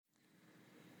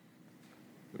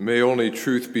May only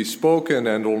truth be spoken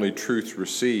and only truth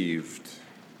received.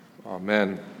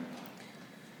 Amen.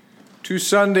 2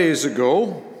 Sundays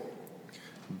ago,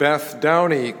 Beth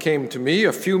Downey came to me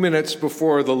a few minutes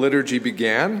before the liturgy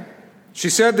began. She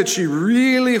said that she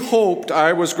really hoped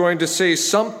I was going to say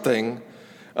something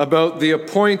about the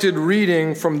appointed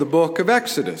reading from the book of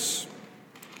Exodus.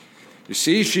 You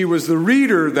see, she was the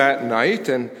reader that night,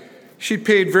 and she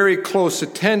paid very close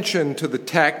attention to the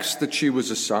text that she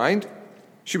was assigned.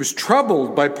 She was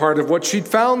troubled by part of what she'd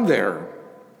found there.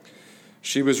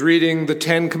 She was reading the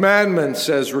 10 Commandments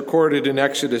as recorded in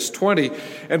Exodus 20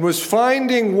 and was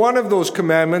finding one of those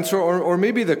commandments, or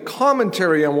maybe the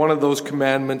commentary on one of those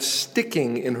commandments,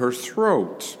 sticking in her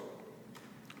throat.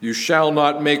 You shall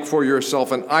not make for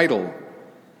yourself an idol,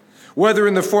 whether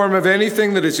in the form of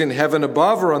anything that is in heaven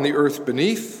above or on the earth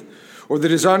beneath, or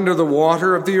that is under the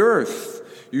water of the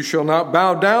earth. You shall not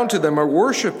bow down to them or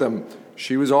worship them.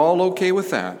 She was all okay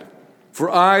with that. For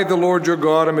I, the Lord your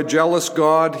God, am a jealous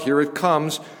God, here it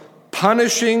comes,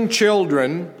 punishing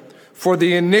children for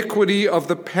the iniquity of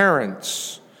the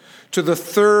parents, to the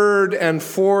 3rd and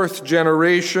 4th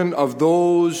generation of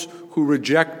those who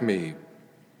reject me.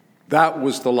 That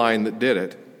was the line that did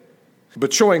it.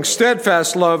 But showing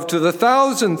steadfast love to the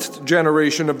 1,000th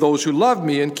generation of those who love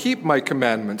me and keep my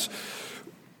commandments.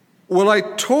 Well, I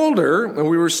told her, and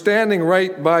we were standing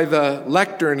right by the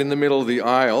lectern in the middle of the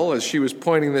aisle as she was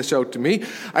pointing this out to me.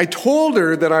 I told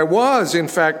her that I was, in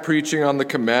fact, preaching on the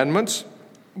commandments,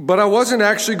 but I wasn't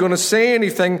actually going to say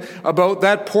anything about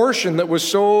that portion that was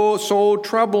so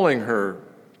troubling her.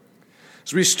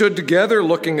 As we stood together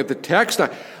looking at the text,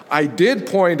 I did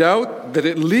point out that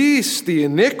at least the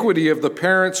iniquity of the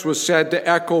parents was said to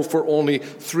echo for only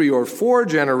 3 or 4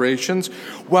 generations,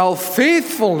 while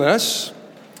faithfulness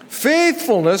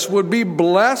would be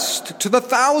blessed to the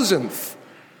 1,000th.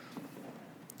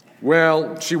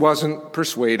 Well, she wasn't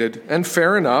persuaded, and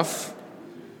fair enough.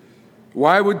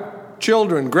 Why would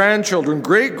children, grandchildren,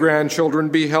 great-grandchildren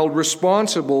be held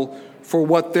responsible for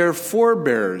what their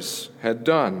forebears had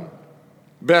done?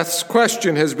 Beth's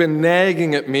question has been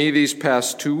nagging at me these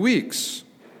past 2 weeks.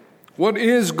 What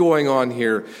is going on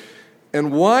here?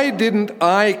 And why didn't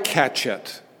I catch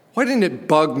it? Why didn't it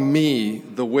bug me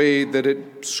the way that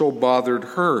it so bothered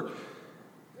her?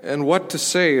 And what to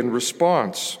say in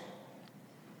response?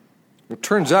 It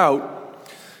turns out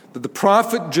that the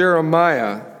prophet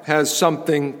Jeremiah has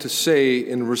something to say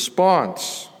in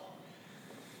response.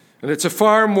 And it's a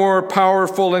far more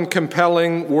powerful and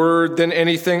compelling word than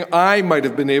anything I might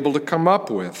have been able to come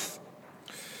up with.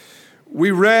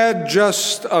 We read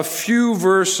just a few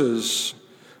verses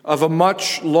of a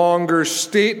much longer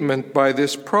statement by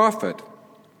this prophet.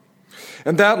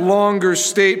 And that longer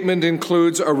statement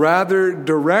includes a rather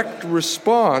direct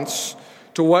response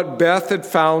to what Beth had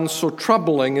found so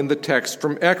troubling in the text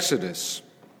from Exodus.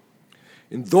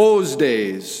 In those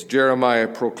days, Jeremiah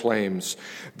proclaims,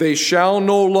 they shall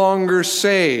no longer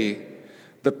say,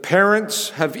 the parents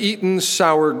have eaten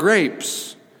sour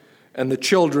grapes, and the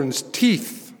children's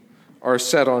teeth are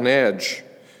set on edge.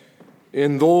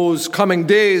 In those coming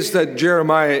days that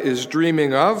Jeremiah is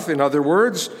dreaming of, in other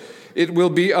words, it will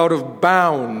be out of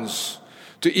bounds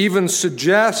to even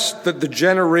suggest that the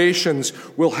generations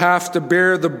will have to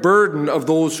bear the burden of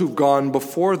those who've gone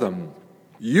before them.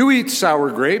 You eat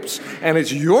sour grapes, and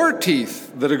it's your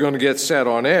teeth that are going to get set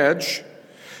on edge.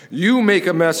 You make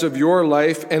a mess of your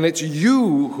life, and it's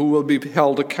you who will be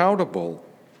held accountable.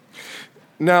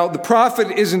 Now, the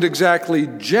prophet isn't exactly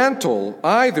gentle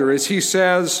either, as he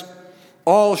says,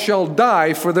 all shall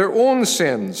die for their own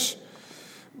sins.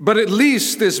 But at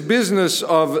least this business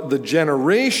of the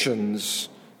generations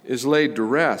is laid to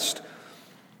rest.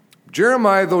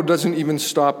 Jeremiah, though, doesn't even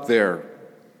stop there.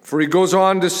 For he goes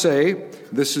on to say,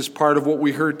 this is part of what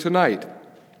we heard tonight.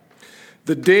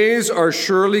 The days are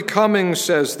surely coming,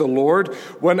 says the Lord,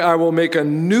 when I will make a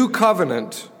new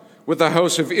covenant with the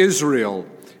house of Israel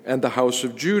and the house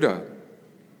of Judah.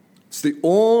 It's the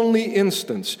only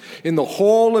instance in the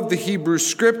whole of the Hebrew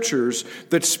Scriptures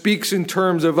that speaks in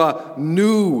terms of a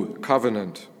new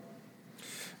covenant.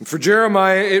 And for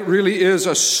Jeremiah, it really is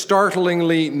a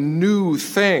startlingly new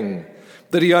thing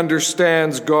that he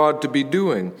understands God to be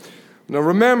doing. Now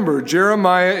remember,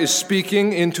 Jeremiah is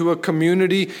speaking into a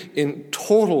community in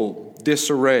total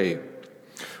disarray.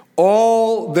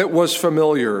 All that was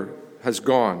familiar has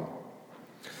gone.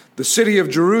 The city of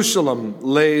Jerusalem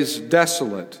lays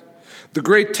desolate. The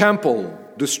great temple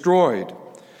destroyed.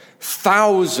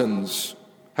 Thousands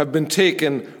have been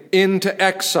taken into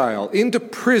exile, into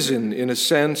prison, in a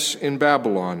sense, in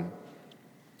Babylon.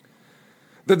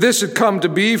 That this had come to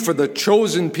be for the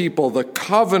chosen people, the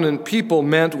covenant people,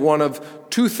 meant one of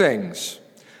two things.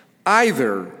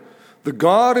 Either the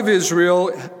God of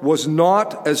Israel was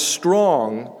not as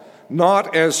strong,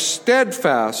 not as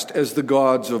steadfast as the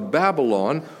gods of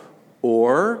Babylon,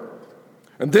 or,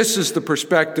 and this is the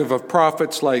perspective of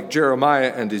prophets like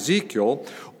Jeremiah and Ezekiel,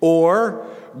 or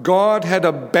God had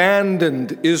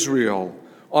abandoned Israel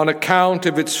on account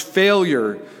of its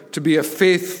failure to be a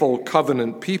faithful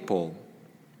covenant people.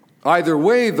 Either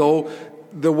way, though,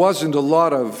 there wasn't a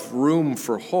lot of room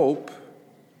for hope,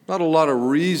 not a lot of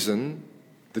reason.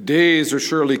 The days are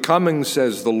surely coming,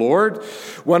 says the Lord,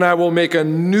 when I will make a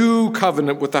new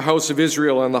covenant with the house of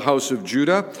Israel and the house of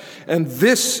Judah. And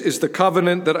this is the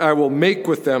covenant that I will make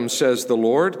with them, says the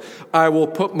Lord. I will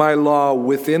put my law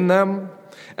within them,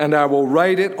 and I will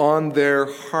write it on their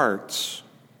hearts.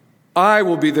 I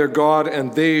will be their God,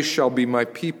 and they shall be my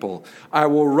people. I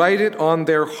will write it on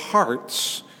their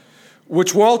hearts,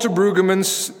 which Walter Brueggemann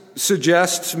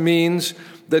suggests means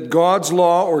that God's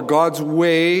law or God's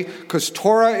way, because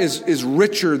Torah is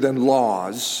richer than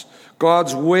laws,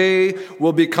 God's way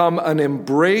will become an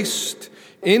embraced,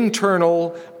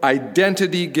 internal,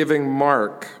 identity-giving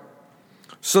mark,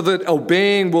 so that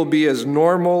obeying will be as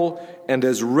normal and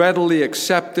as readily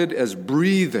accepted as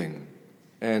breathing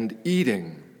and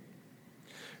eating.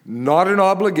 Not an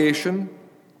obligation,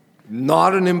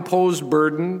 not an imposed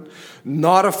burden,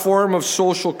 not a form of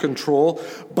social control,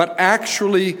 but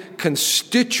actually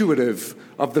constitutive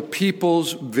of the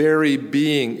people's very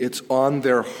being. It's on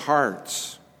their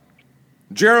hearts.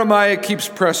 Jeremiah keeps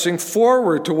pressing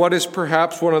forward to what is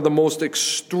perhaps one of the most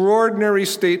extraordinary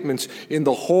statements in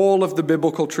the whole of the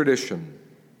biblical tradition.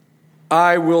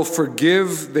 I will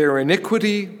forgive their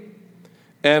iniquity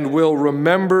and will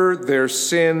remember their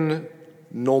sin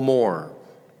no more.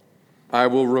 I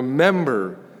will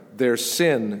remember their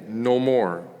sin no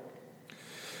more.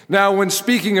 Now, when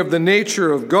speaking of the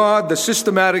nature of God, the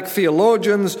systematic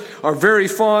theologians are very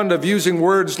fond of using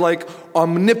words like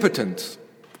omnipotent,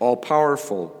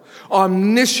 all-powerful,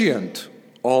 omniscient,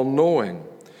 all-knowing,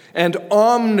 and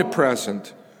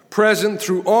omnipresent, present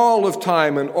through all of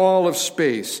time and all of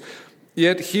space.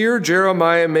 Yet here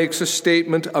Jeremiah makes a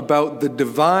statement about the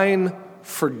divine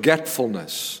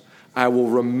forgetfulness. I will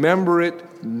remember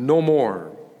it no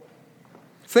more.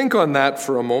 Think on that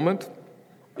for a moment.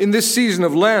 In this season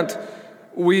of Lent,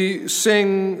 we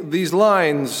sing these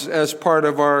lines as part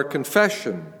of our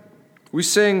confession. We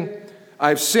sing,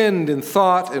 I've sinned in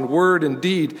thought and word and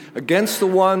deed against the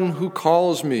one who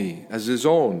calls me as his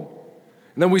own.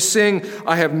 And then we sing,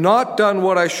 I have not done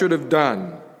what I should have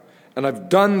done, and I've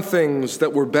done things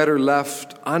that were better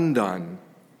left undone.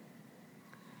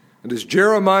 And as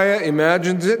Jeremiah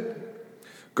imagines it,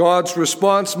 God's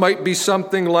response might be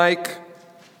something like,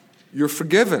 you're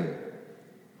forgiven.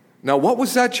 Now, what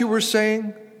was that you were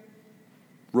saying?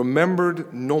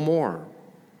 Remembered no more.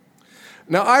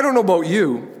 Now, I don't know about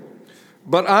you,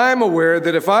 but I'm aware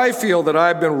that if I feel that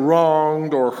I've been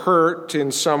wronged or hurt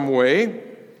in some way,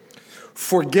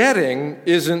 forgetting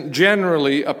isn't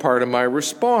generally a part of my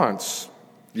response.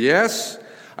 Yes,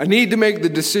 I need to make the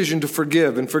decision to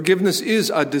forgive, and forgiveness is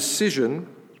a decision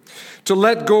to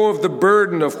let go of the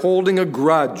burden of holding a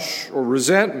grudge or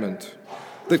resentment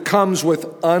that comes with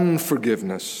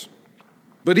unforgiveness.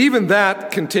 But even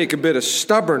that can take a bit of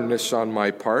stubbornness on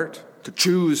my part to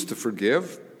choose to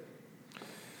forgive.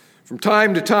 From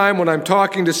time to time, when I'm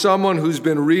talking to someone who's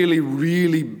been really,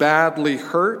 really badly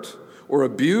hurt or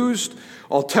abused,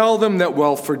 I'll tell them that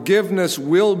while forgiveness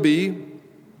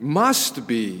must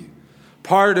be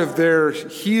part of their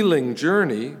healing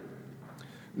journey,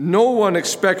 no one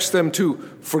expects them to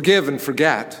forgive and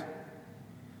forget,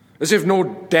 as if no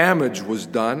damage was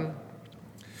done.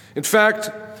 In fact,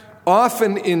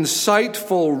 often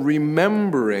insightful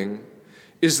remembering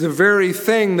is the very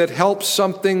thing that helps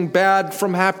something bad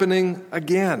from happening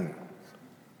again.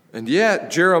 And yet,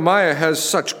 Jeremiah has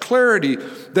such clarity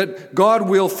that God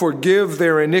will forgive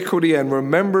their iniquity and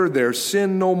remember their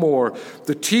sin no more.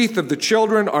 The teeth of the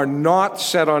children are not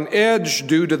set on edge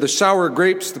due to the sour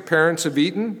grapes the parents have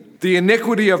eaten. The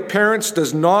iniquity of parents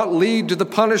does not lead to the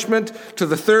punishment to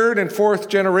the third and fourth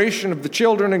generation of the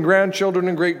children and grandchildren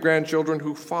and great-grandchildren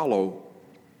who follow,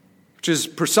 which is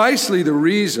precisely the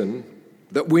reason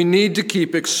that we need to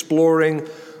keep exploring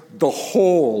the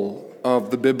whole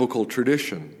of the biblical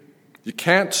tradition. You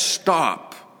can't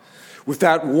stop with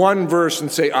that one verse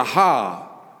and say, aha,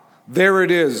 there it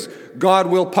is. God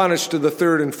will punish to the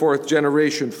third and fourth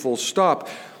generation, full stop.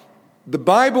 The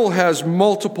Bible has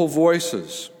multiple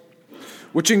voices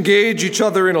which engage each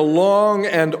other in a long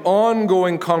and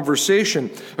ongoing conversation,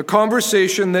 a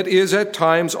conversation that is at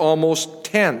times almost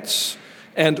tense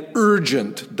and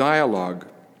urgent dialogue.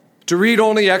 To read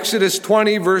only Exodus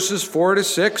 20, verses 4 to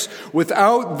 6,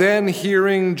 without then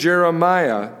hearing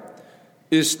Jeremiah,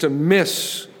 is to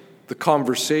miss the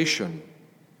conversation.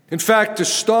 In fact, to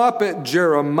stop at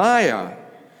Jeremiah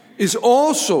is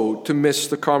also to miss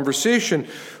the conversation,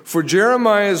 for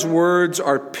Jeremiah's words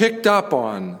are picked up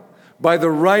on by the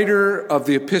writer of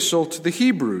the epistle to the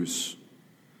Hebrews,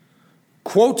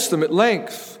 quotes them at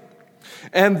length,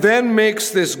 and then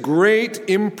makes this great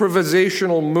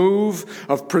improvisational move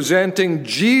of presenting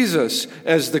Jesus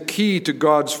as the key to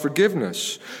God's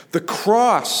forgiveness, the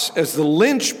cross as the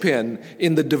linchpin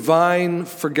in the divine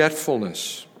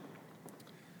forgetfulness.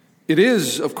 It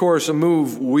is, of course, a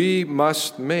move we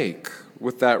must make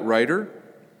with that writer.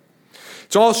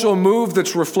 It's also a move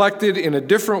that's reflected in a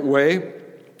different way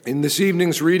in this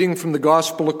evening's reading from the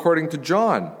Gospel according to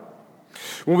John,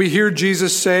 when we hear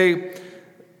Jesus say,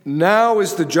 "Now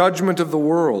is the judgment of the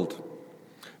world.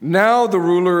 Now the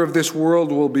ruler of this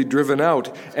world will be driven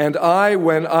out, and I,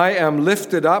 when I am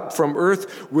lifted up from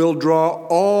earth, will draw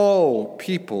all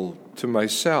people to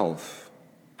myself."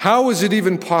 How is it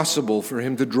even possible for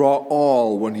him to draw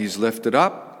all when he's lifted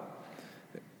up?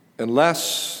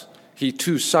 Unless he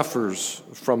too suffers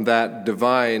from that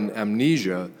divine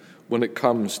amnesia when it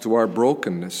comes to our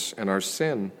brokenness and our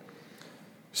sin.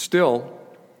 Still,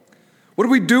 what do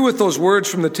we do with those words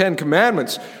from the Ten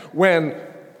Commandments when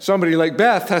somebody like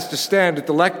Beth has to stand at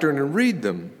the lectern and read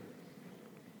them?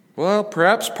 Well,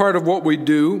 perhaps part of what we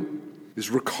do is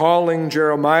recalling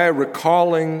Jeremiah,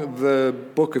 recalling the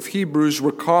book of Hebrews,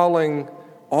 recalling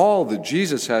all that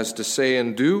Jesus has to say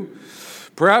and do.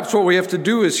 Perhaps what we have to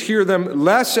do is hear them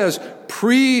less as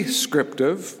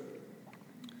prescriptive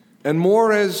and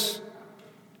more as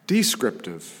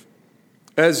descriptive,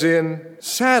 as in,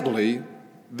 sadly,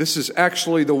 this is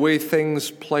actually the way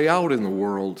things play out in the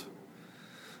world,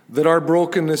 that our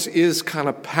brokenness is kind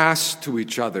of passed to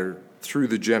each other through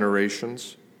the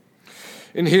generations.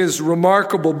 In his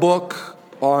remarkable book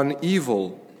on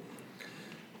evil,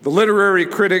 the literary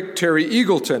critic Terry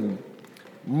Eagleton,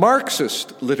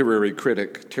 Marxist literary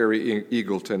critic Terry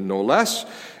Eagleton, no less,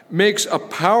 makes a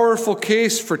powerful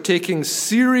case for taking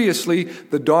seriously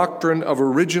the doctrine of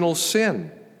original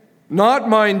sin. Not,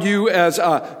 mind you, as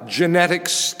a genetic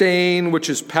stain which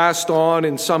is passed on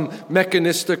in some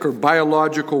mechanistic or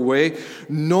biological way.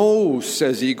 No,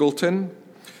 says Eagleton,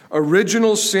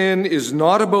 original sin is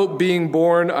not about being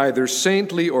born either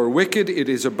saintly or wicked. It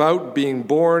is about being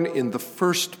born in the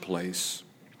first place.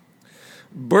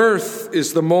 Birth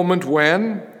is the moment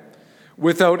when,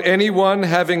 without anyone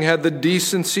having had the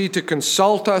decency to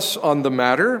consult us on the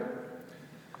matter,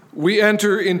 we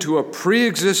enter into a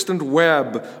pre-existent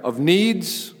web of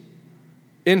needs,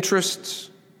 interests,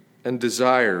 and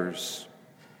desires.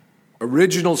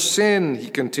 Original sin, he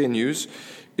continues,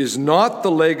 is not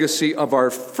the legacy of our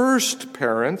first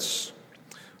parents,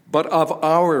 but of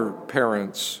our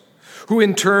parents, who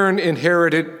in turn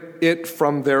inherited it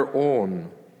from their own.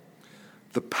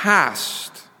 The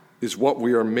past is what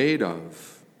we are made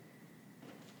of.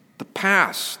 The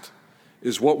past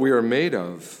is what we are made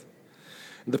of.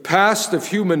 The past of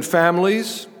human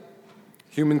families,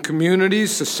 human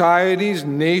communities, societies,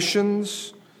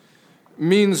 nations,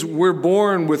 means we're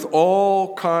born with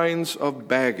all kinds of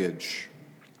baggage.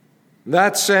 In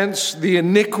that sense, the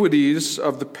iniquities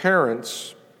of the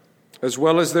parents, as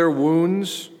well as their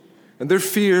wounds and their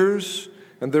fears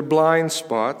and their blind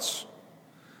spots,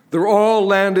 they're all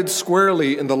landed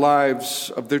squarely in the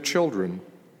lives of their children.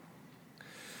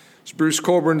 As Bruce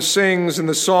Cockburn sings in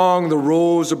the song, "The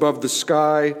Rose Above the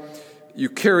Sky," you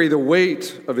carry the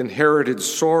weight of inherited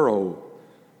sorrow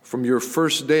from your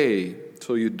first day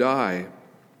till you die.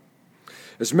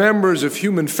 As members of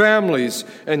human families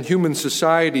and human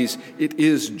societies, it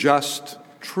is just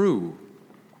true.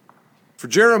 For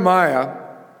Jeremiah,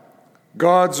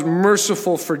 God's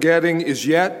merciful forgetting is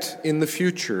yet in the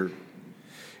future,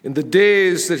 in the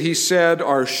days that he said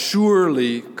are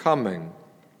surely coming.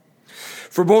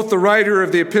 For both the writer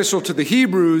of the epistle to the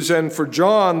Hebrews and for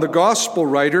John, the gospel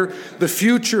writer, the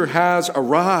future has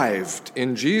arrived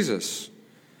in Jesus.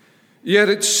 Yet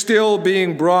it's still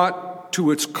being brought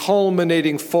to its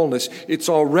culminating fullness. It's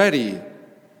already,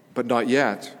 but not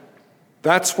yet.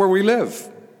 That's where we live,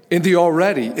 in the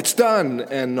already. It's done,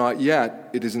 and not yet.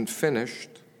 It isn't finished.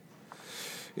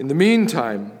 In the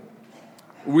meantime,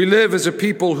 we live as a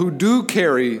people who do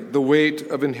carry the weight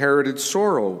of inherited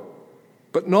sorrow.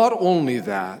 But not only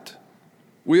that,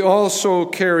 we also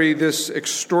carry this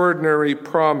extraordinary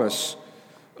promise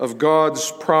of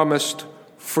God's promised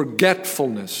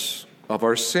forgetfulness of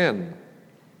our sin.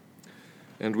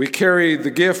 And we carry the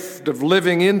gift of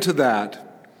living into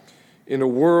that in a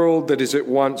world that is at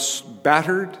once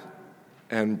battered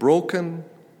and broken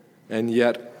and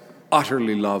yet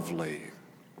utterly lovely.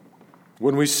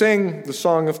 When we sing the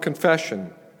song of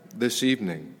confession this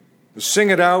evening,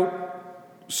 sing it out,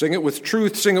 sing it with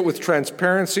truth, sing it with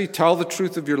transparency, tell the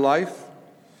truth of your life,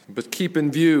 but keep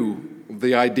in view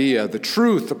the idea, the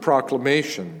truth, the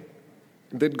proclamation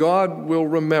that God will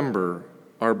remember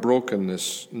our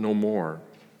brokenness no more.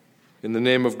 In the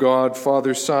name of God,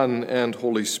 Father, Son, and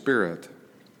Holy Spirit.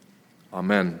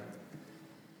 Amen.